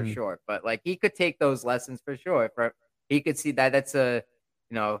day for sure. But like he could take those lessons for sure. He could see that's a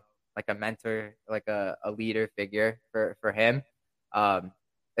like a mentor, like a leader figure for him. But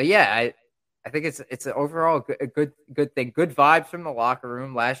yeah, I think it's an overall a good thing. Good vibes from the locker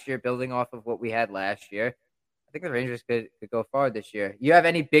room last year, building off of what we had last year. I think the Rangers could go far this year. You have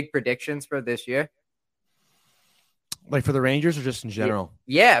any big predictions for this year? Like for the Rangers or just in general?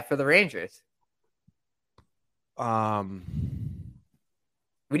 Yeah, for the Rangers. We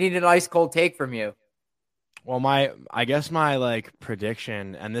need an ice cold take from you. Well, I guess my like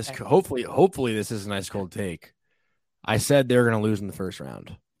prediction, and this hopefully this is an ice cold take. I said they're going to lose in the first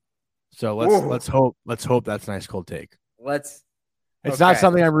round. So let's hope that's an ice cold take. It's not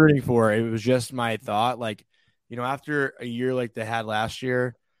something I'm rooting for. It was just my thought. Like, after a year like they had last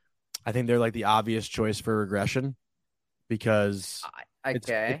year, I think they're like the obvious choice for regression because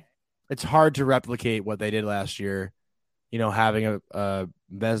it's hard to replicate what they did last year. Having a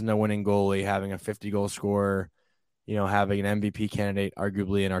Vezina winning goalie, having a 50-goal scorer, having an MVP candidate,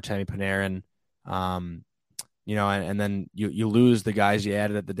 arguably in Artemi Panarin, and then you lose the guys you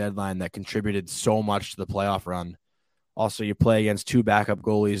added at the deadline that contributed so much to the playoff run. Also, you play against 2 backup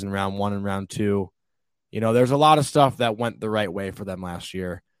goalies in round 1 and round 2. There's a lot of stuff that went the right way for them last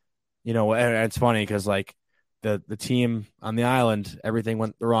year. And it's funny because like the team on the island, everything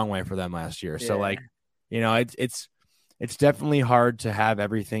went the wrong way for them last year. Yeah. So like, it's definitely hard to have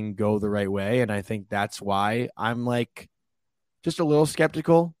everything go the right way. And I think that's why I'm like just a little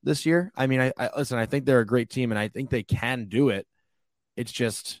skeptical this year. I mean, I listen, I think they're a great team and I think they can do it. It's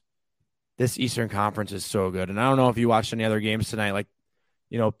just this Eastern Conference is so good. And I don't know if you watched any other games tonight. Like,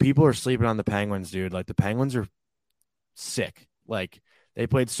 people are sleeping on the Penguins, dude. Like the Penguins are sick. Like they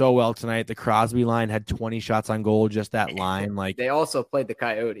played so well tonight. The Crosby line had 20 shots on goal, just that line. Like they also played the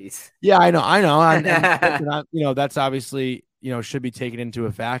Coyotes. Yeah, I know. And that's obviously, should be taken into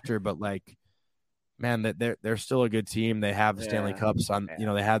a factor, but like, man, that they're still a good team. They have the Stanley Cups on,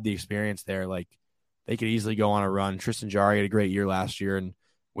 they have the experience there. Like they could easily go on a run. Tristan Jarry had a great year last year and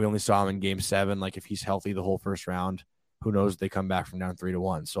we only saw him in game 7. Like if he's healthy the whole first round, who knows if they come back from down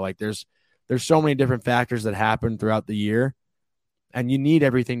 3-1. So like there's so many different factors that happen throughout the year. And you need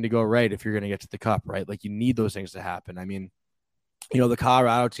everything to go right if you're going to get to the Cup, right? Like you need those things to happen. I mean, the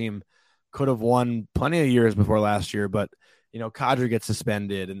Colorado team could have won plenty of years before last year, but, Kadri gets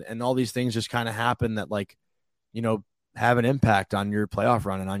suspended and all these things just kind of happen that like, have an impact on your playoff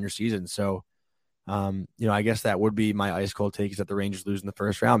run and on your season. So, I guess that would be my ice cold take is that the Rangers lose in the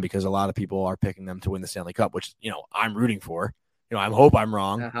first round because a lot of people are picking them to win the Stanley Cup, which, I'm rooting for. I hope I'm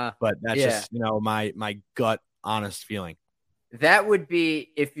wrong, but that's just, my gut honest feeling. That would be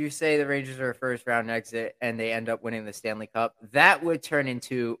if you say the Rangers are a first round exit and they end up winning the Stanley Cup, that would turn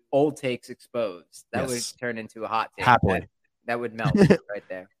into old takes exposed. That would turn into a hot take. Happily. That would melt right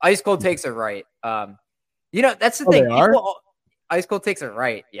there. Ice cold takes are right. That's the thing. Ice cold takes are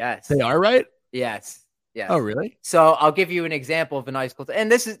right. Yes. They are right? Yes. Yes. Oh, really? So I'll give you an example of an ice cold. And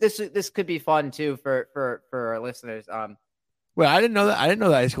this could be fun too for our listeners. Well, I didn't know that. I didn't know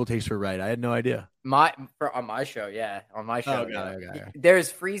that ice cold takes were right. I had no idea. On my show, yeah. On my show. Okay.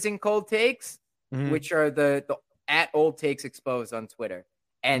 There's freezing cold takes, which are the at old takes exposed on Twitter.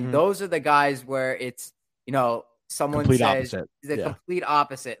 And those are the guys where it's, someone complete says opposite. The complete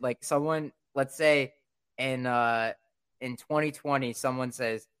opposite. Like someone, let's say in 2020, someone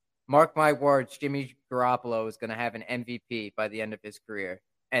says, mark my words, Jimmy Garoppolo is going to have an MVP by the end of his career.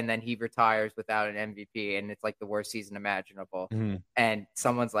 And then he retires without an MVP, and it's like the worst season imaginable. And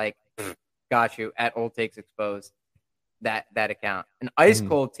someone's like, got you, at Old Takes Exposed, that account. An ice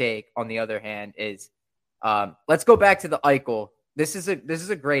cold take, on the other hand, is let's go back to the Eichel. This is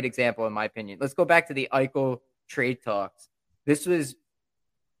a great example, in my opinion. Let's go back to the Eichel trade talks. This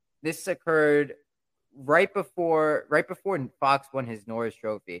occurred right before Fox won his Norris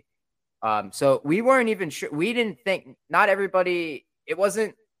Trophy. So we weren't even sure. We didn't think, not everybody, it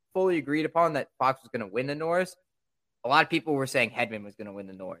wasn't fully agreed upon that Fox was going to win the Norris. A lot of people were saying Hedman was going to win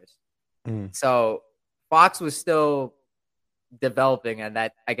the Norris. So Fox was still developing at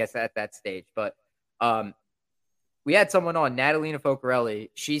that stage. But we had someone on, Natalina Focarelli.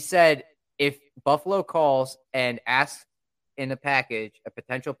 She said if Buffalo calls and asks in a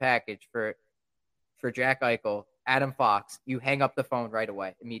potential package for Jack Eichel, Adam Fox, you hang up the phone right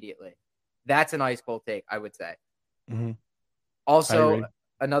away, immediately. That's an ice cold take, I would say. Also,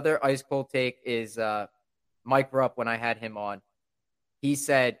 another ice cold take is Mike Rupp. When I had him on, he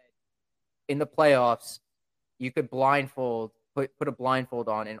said in the playoffs, you could put a blindfold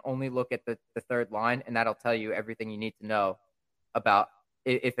on and only look at the third line, and that'll tell you everything you need to know about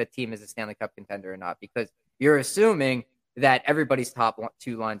if a team is a Stanley Cup contender or not, because you're assuming that everybody's top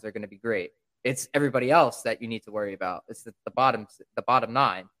 2 lines are going to be great. It's everybody else that you need to worry about. It's the bottom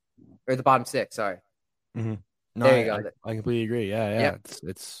 9 or the bottom 6. Sorry. No, There you go. I completely agree. Yeah.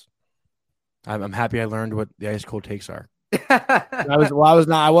 It's I'm happy I learned what the ice cold takes are.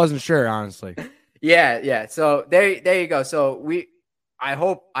 I wasn't sure, honestly. Yeah. So there you go. So I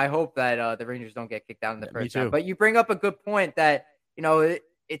hope that the Rangers don't get kicked out in the first round. But you bring up a good point that,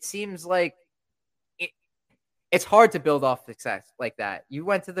 it seems like it's hard to build off success like that. You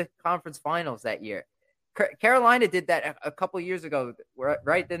went to the conference finals that year. Carolina did that a couple years ago,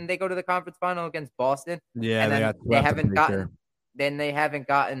 right? Didn't they go to the conference final against Boston? Yeah, and then they haven't gotten. Then they haven't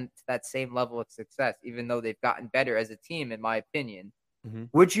gotten to that same level of success, even though they've gotten better as a team, in my opinion. Mm-hmm.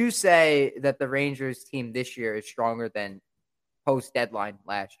 Would you say that the Rangers team this year is stronger than post-deadline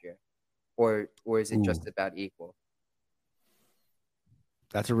last year? Or is it just about equal?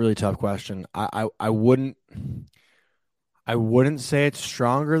 That's a really tough question. I wouldn't say it's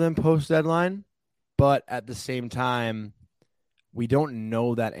stronger than post-deadline, but at the same time, we don't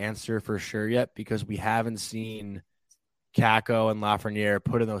know that answer for sure yet because we haven't seen Kakko and Lafreniere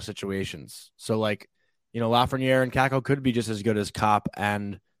put in those situations. So, Lafreniere and Kakko could be just as good as Kopp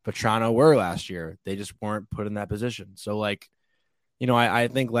and Vatrano were last year. They just weren't put in that position. So, I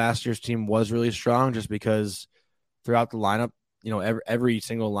think last year's team was really strong just because throughout the lineup, every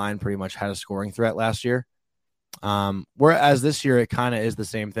single line pretty much had a scoring threat last year. Whereas this year, it kind of is the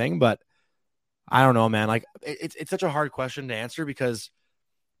same thing, but I don't know, man. It's such a hard question to answer because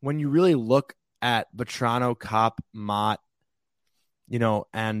when you really look at Vatrano, Kopp, Mott,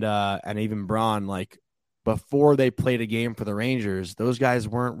 and even Braun, before they played a game for the Rangers, those guys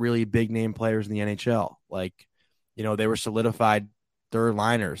weren't really big name players in the NHL. They were solidified third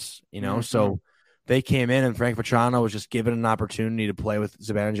liners, Mm-hmm. So they came in and Frank Vatrano was just given an opportunity to play with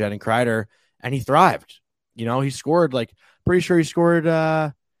Zibanejad and Kreider, and he thrived. He scored pretty sure he scored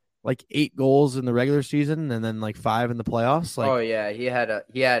 8 goals in the regular season and then 5 in the playoffs. He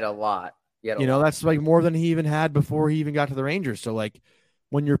had a lot. That's more than he even had before he even got to the Rangers. So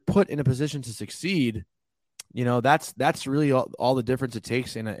when you're put in a position to succeed, that's really all the difference it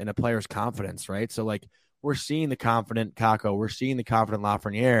takes in a player's confidence, right? So we're seeing the confident Kakko, we're seeing the confident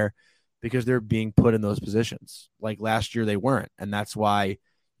Lafreniere because they're being put in those positions. Last year they weren't, and that's why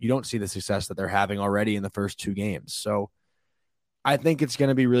you don't see the success that they're having already in the first 2 games. So I think it's going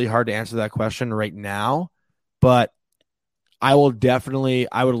to be really hard to answer that question right now, but I would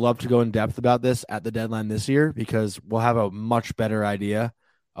love to go in depth about this at the deadline this year because we'll have a much better idea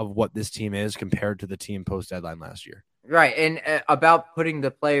of what this team is compared to the team post-deadline last year. Right, and about putting the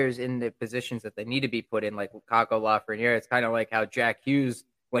players in the positions that they need to be put in, like Kakko, Lafreniere, it's kind of like how Jack Hughes,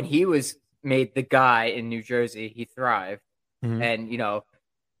 when he was made the guy in New Jersey, he thrived. Mm-hmm. And,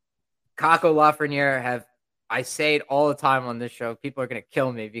 Kakko, Lafreniere I say it all the time on this show. People are going to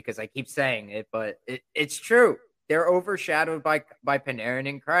kill me because I keep saying it, but it's true. They're overshadowed by Panarin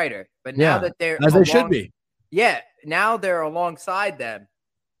and Kreider. But now that they're as they should be. Yeah, now they're alongside them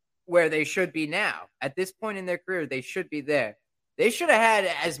where they should be now. At this point in their career, they should be there. They should have had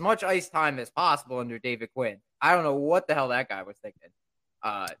as much ice time as possible under David Quinn. I don't know what the hell that guy was thinking.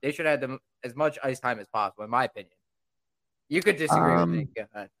 They should have had as much ice time as possible, in my opinion. You could disagree with me. Go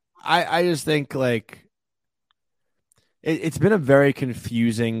ahead. I just think it's been a very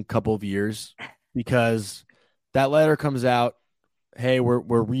confusing couple of years because that letter comes out, hey, we're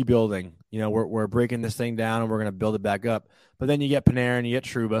rebuilding. We're breaking this thing down and we're going to build it back up. But then you get Panarin, you get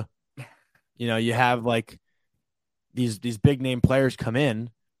Trouba. You have these big name players come in,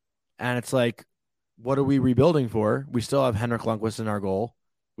 and it's what are we rebuilding for? We still have Henrik Lundqvist in our goal.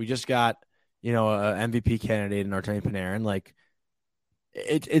 We just got an MVP candidate in Artemi Panarin.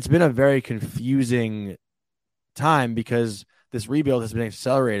 It's been a very confusing time because this rebuild has been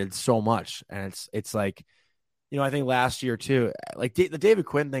accelerated so much, and it's I think last year too, the David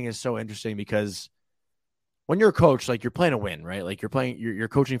Quinn thing is so interesting because when you're a coach, you're playing to win, right? You're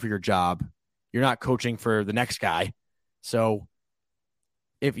coaching for your job. You're not coaching for the next guy. So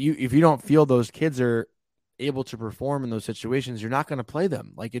if you don't feel those kids are able to perform in those situations, you're not going to play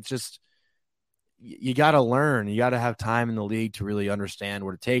them. It's just, you got to learn, you got to have time in the league to really understand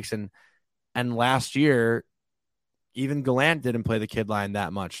what it takes. And last year, even Gallant didn't play the kid line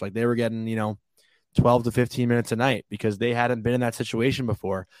that much. They were getting, 12 to 15 minutes a night because they hadn't been in that situation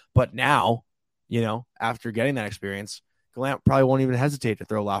before. But now, after getting that experience, Gallant probably won't even hesitate to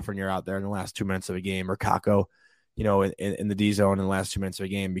throw Lafreniere out there in the last 2 minutes of a game, or Kakko, in the D zone in the last 2 minutes of a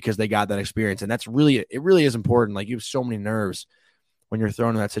game because they got that experience. And it really is important. You have so many nerves when you're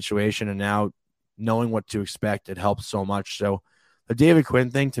thrown in that situation, and now knowing what to expect, it helps so much. So the David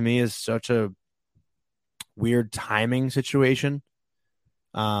Quinn thing to me is such a weird timing situation.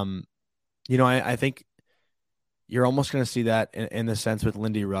 I think you're almost going to see that in the sense with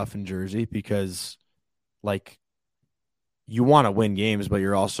Lindy Ruff in Jersey because, you want to win games, but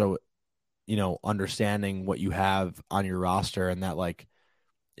you're also understanding what you have on your roster, and that like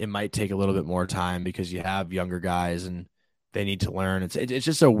it might take a little bit more time because you have younger guys and they need to learn. It's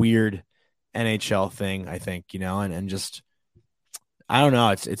just a weird NHL thing, I think, and just, I don't know.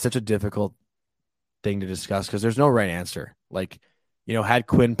 It's such a difficult thing to discuss because there's no right answer. Like, had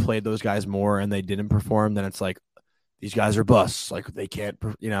Quinn played those guys more and they didn't perform, then it's like, these guys are busts. Like they can't,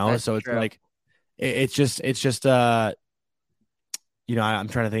 That's so it's true. like, it's just, I'm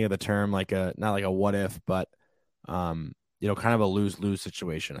trying to think of the term, like not like a what if, but, kind of a lose-lose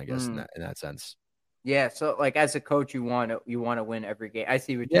situation, I guess, in that sense. Yeah. So like as a coach, you want to win every game. I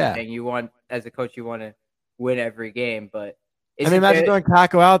see what you're saying. As a coach, you want to win every game, but imagine throwing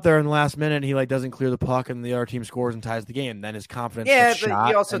Kakko out there in the last minute and he like doesn't clear the puck and the other team scores and ties the game. Then his confidence gets shot. Yeah, but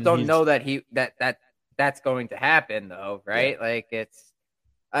you also don't know that that's going to happen though, right? Yeah. Like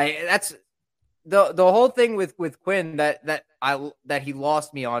that's the whole thing with Quinn that he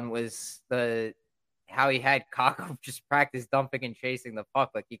lost me on was how he had Kakko just practice dumping and chasing the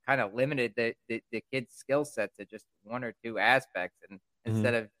puck. Like he kind of limited the kid's skill set to just one or two aspects, and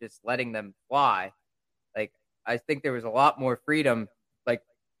instead of just letting them fly, like I think there was a lot more freedom. Like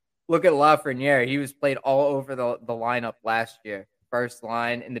look at Lafreniere; he was played all over the lineup last year. First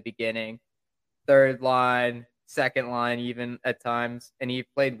line in the beginning, third line, second line, even at times, and he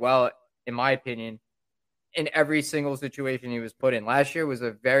played well, in my opinion, in every single situation he was put in. Last year was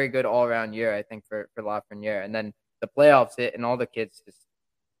a very good all-around year, I think, for Lafreniere. And then the playoffs hit, and all the kids just,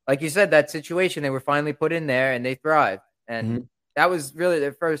 like you said, that situation, they were finally put in there, and they thrived. And that was really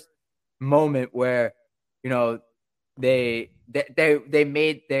their first moment where, they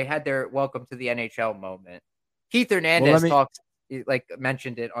had their welcome to the NHL moment. Keith Hernandez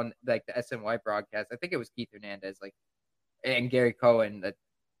mentioned it on like the SNY broadcast. I think it was Keith Hernandez, and Gary Cohen that.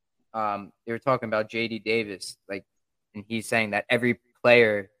 They were talking about JD Davis, and he's saying that every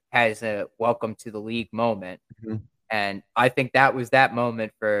player has a welcome to the league moment. And I think that was that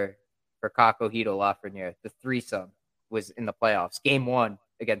moment for Kakko, Chytil, Lafreniere. The threesome was in the playoffs. Game 1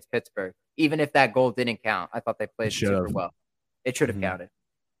 against Pittsburgh. Even if that goal didn't count, I thought they played super well. It should have counted.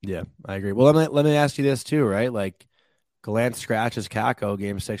 Yeah, I agree. Well, let me ask you this too, right? Like Gallant scratches Kakko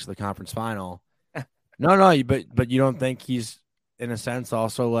game 6 of the conference final. No, but you don't think he's, in a sense,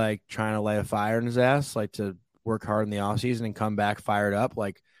 also like trying to light a fire in his ass, like to work hard in the offseason and come back fired up?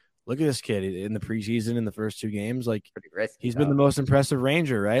 Like, look at this kid in the preseason in the first 2 games. Like, he's been the most impressive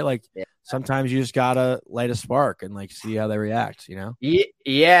Ranger, right? Like, sometimes you just gotta light a spark and like see how they react,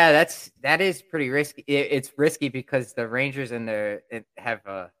 Yeah, that is pretty risky. It's risky because the Rangers have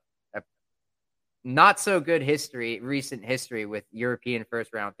a not so good recent history with European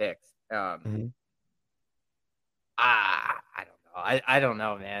first round picks. I don't know. I don't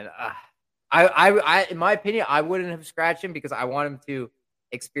know, man. I in my opinion, I wouldn't have scratched him because I want him to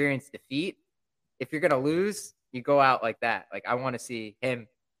experience defeat. If you're gonna lose, you go out like that. Like I want to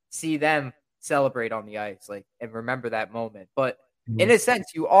see them celebrate on the ice, and remember that moment. But in a sense,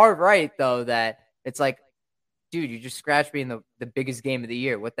 you are right though that it's like, dude, you just scratched me in the biggest game of the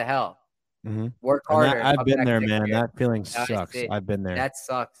year. What the hell? Work harder. I've been there, man. That feeling sucks. I've been there. That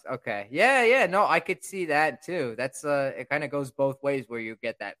sucks. Okay. Yeah. No, I could see that too. That's it kind of goes both ways where you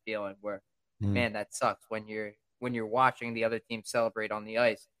get that feeling where, man, that sucks when you're watching the other team celebrate on the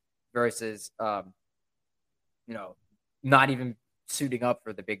ice versus, not even suiting up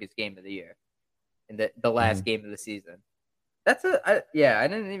for the biggest game of the year in the last game of the season. I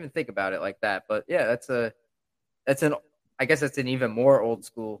didn't even think about it like that, but yeah, I guess that's an even more old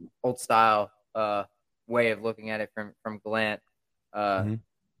style way of looking at it from Gallant.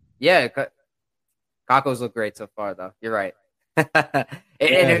 Yeah, Kakko's look great so far, though. You're right.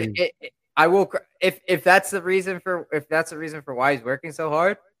 I will if that's the reason for why he's working so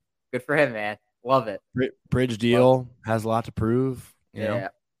hard. Good for him, man. Love it. Bridge deal has a lot to prove. You know?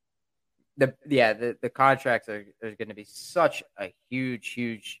 The contracts are going to be such a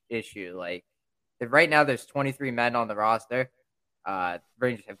huge issue. Like right now, there's 23 men on the roster.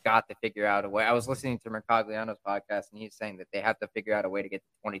 Rangers have got to figure out a way. I was listening to Mercogliano's podcast, and he's saying that they have to figure out a way to get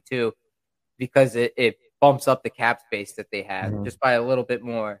to 22 because it bumps up the cap space that they have just by a little bit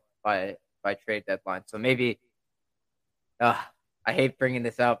more by trade deadline. So maybe I hate bringing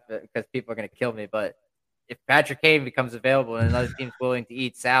this up because people are going to kill me, but if Patrick Kane becomes available and another team's willing to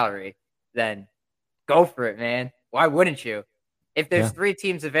eat salary, then go for it, man. Why wouldn't you? If there's 3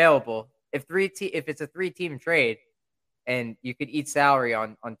 teams available, if it's a 3-team trade and you could eat salary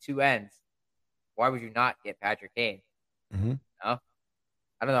on 2 ends, why would you not get Patrick Kane? No? I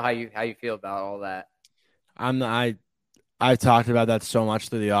don't know how you feel about all that. I've talked about that so much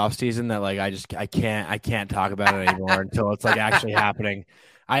through the offseason that like I can't talk about it anymore until it's like actually happening.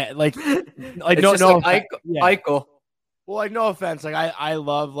 I like It's no just no like Eichel. Well, like, no offense. Like, I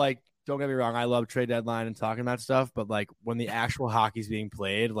love, like, don't get me wrong. I love trade deadline and talking that stuff. But, like, when the actual hockey's being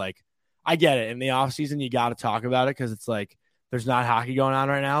played, like, I get it. In the offseason, you got to talk about it because it's like there's not hockey going on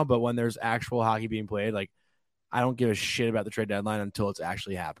right now. But when there's actual hockey being played, like, I don't give a shit about the trade deadline until it's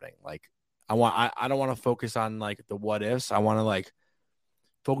actually happening. Like, I don't want to focus on, like, the what ifs. I want to, like,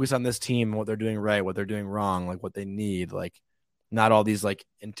 focus on this team, what they're doing right, what they're doing wrong, like, what they need. Like, not all these, like,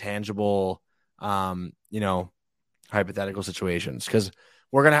 intangible, hypothetical situations, because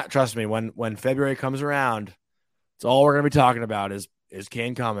we're gonna trust me, when February comes around, it's all we're gonna be talking about is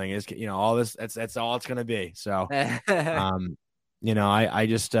Kane coming, all this. That's all it's gonna be. So I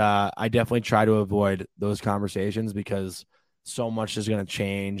just I definitely try to avoid those conversations because so much is gonna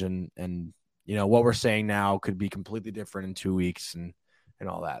change, and what we're saying now could be completely different in 2 weeks and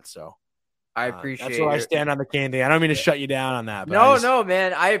all that. So I appreciate that's where I stand on the Kane thing. I don't mean to shut you down on that. But no,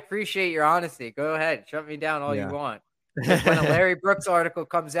 man. I appreciate your honesty. Go ahead. Shut me down all you want. When a Larry Brooks article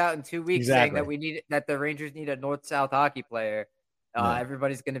comes out in 2 weeks saying that the Rangers need a North-South hockey player,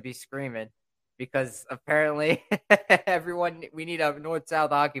 everybody's going to be screaming because apparently we need a North-South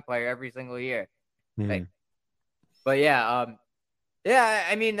hockey player every single year. Mm-hmm. But yeah,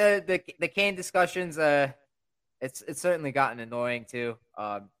 I mean, the Kane discussions, it's certainly gotten annoying too.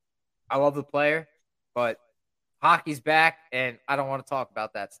 I love the player, but hockey's back, and I don't want to talk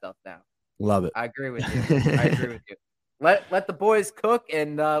about that stuff now. Love it. I agree with you. Let the boys cook,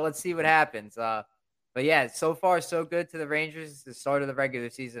 and let's see what happens. But yeah, so far so good to the Rangers. The start of the regular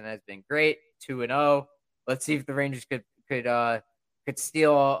season has been great, 2-0. Let's see if the Rangers could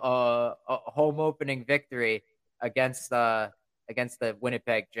steal a home opening victory against the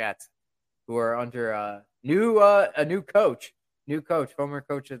Winnipeg Jets, who are under a new coach. Former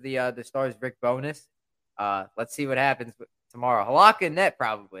coach of the Stars, Rick Bowness. Let's see what happens tomorrow. Halak in net,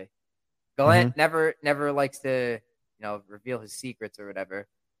 probably. Gallant never likes to, reveal his secrets or whatever.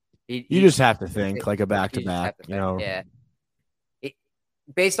 You just have to think like a back-to-back, Yeah.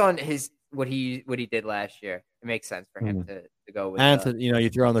 Based on what he did last year, it makes sense for him to go with. And you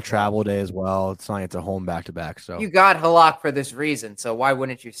throw on the travel day as well. It's not like it's a home back-to-back. So you got Halak for this reason. So why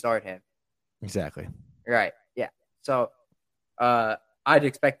wouldn't you start him? Exactly. Right. Yeah. So I'd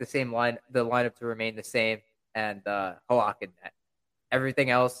expect the lineup to remain the same, and Halak in net.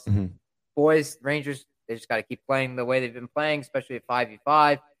 Everything else, boys, Rangers, they just got to keep playing the way they've been playing, especially at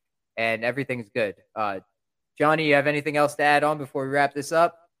 5v5, and everything's good. Johnny, you have anything else to add on before we wrap this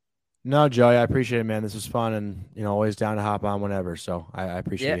up? No, Joey, I appreciate it, man. This was fun, and always down to hop on whenever. So I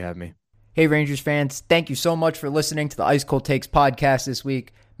appreciate you having me. Hey, Rangers fans, thank you so much for listening to the Ice Cold Takes podcast this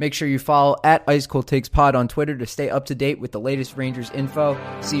week. Make sure you follow at Ice Cold Takes Pod on Twitter to stay up to date with the latest Rangers info.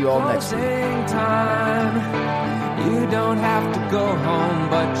 See you all next week. Time. You don't have to go home,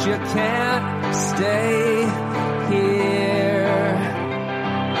 but you can't stay.